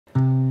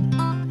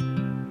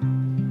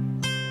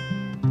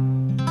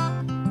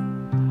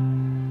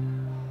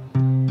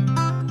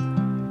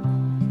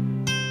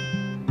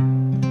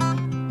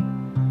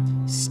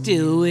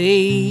still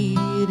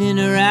waiting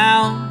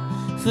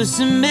around for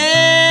some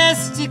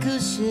mystical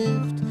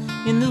shift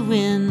in the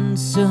wind.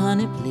 So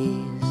honey,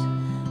 please,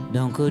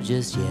 don't go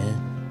just yet.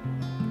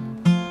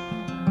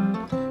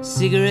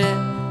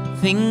 Cigarette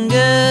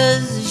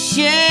fingers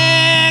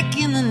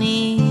shaking the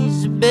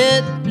knees, a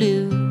bit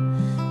blue,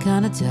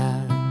 kinda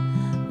tired,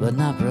 but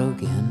not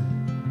broken.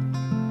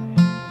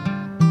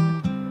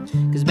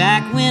 'Cause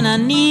back when I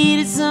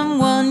needed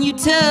someone, you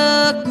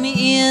took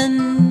me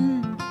in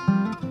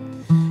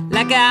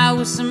like I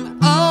was some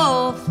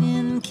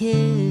orphan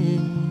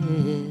kid.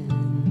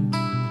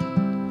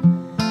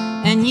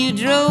 And you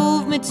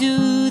drove me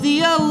to the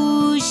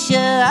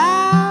ocean,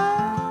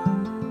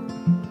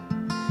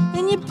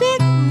 and you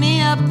picked me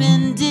up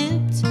and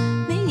dipped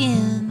me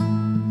in.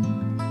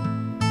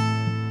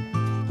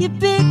 You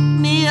picked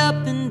me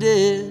up and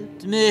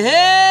dipped me in.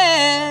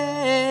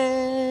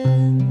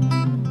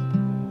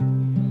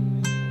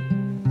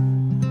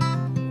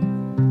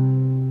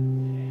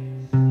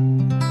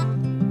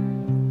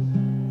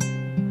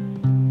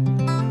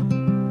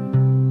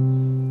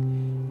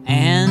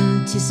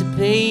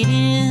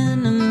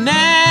 Anticipating a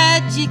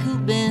magical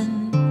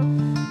bend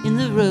in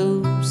the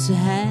road, so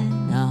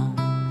hang on,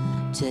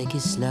 take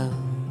it slow.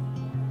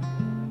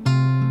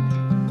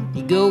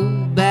 Your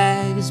gold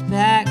bag is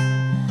packed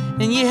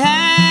and you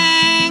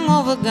hang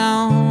over,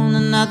 gone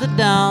another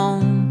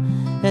dawn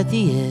at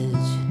the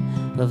edge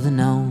of the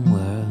known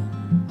world.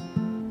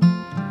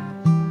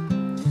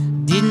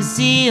 Didn't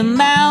see a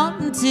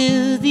mountain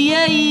till the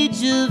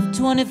age of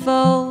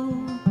 24.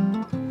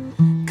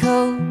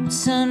 Cold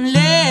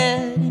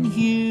sunlit in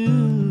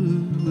hue,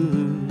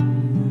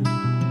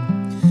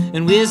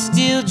 and we're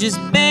still just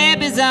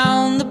babies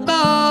on the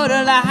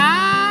borderline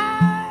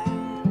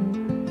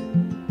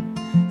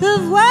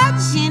of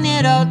watching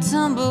it all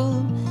tumble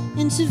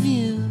into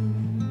view.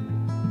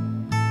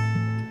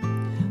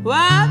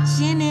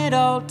 Watching it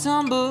all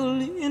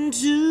tumble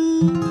into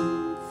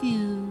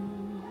view.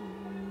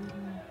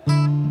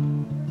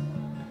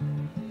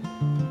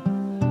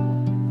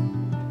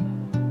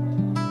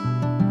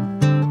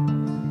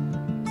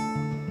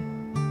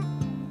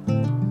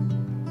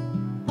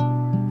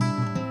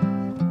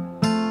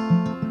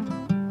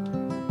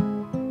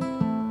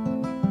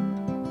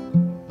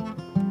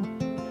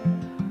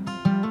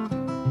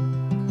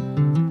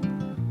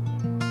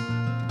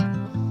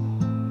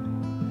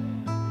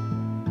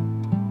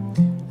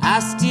 I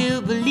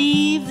still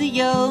believe that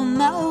you're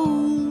my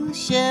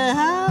ocean.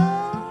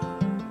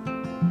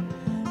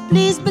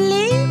 Please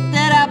believe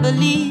that I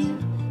believe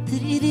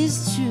that it is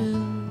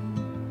true.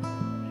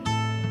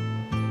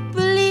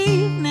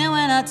 Believe me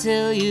when I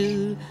tell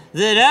you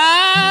that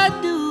I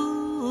do.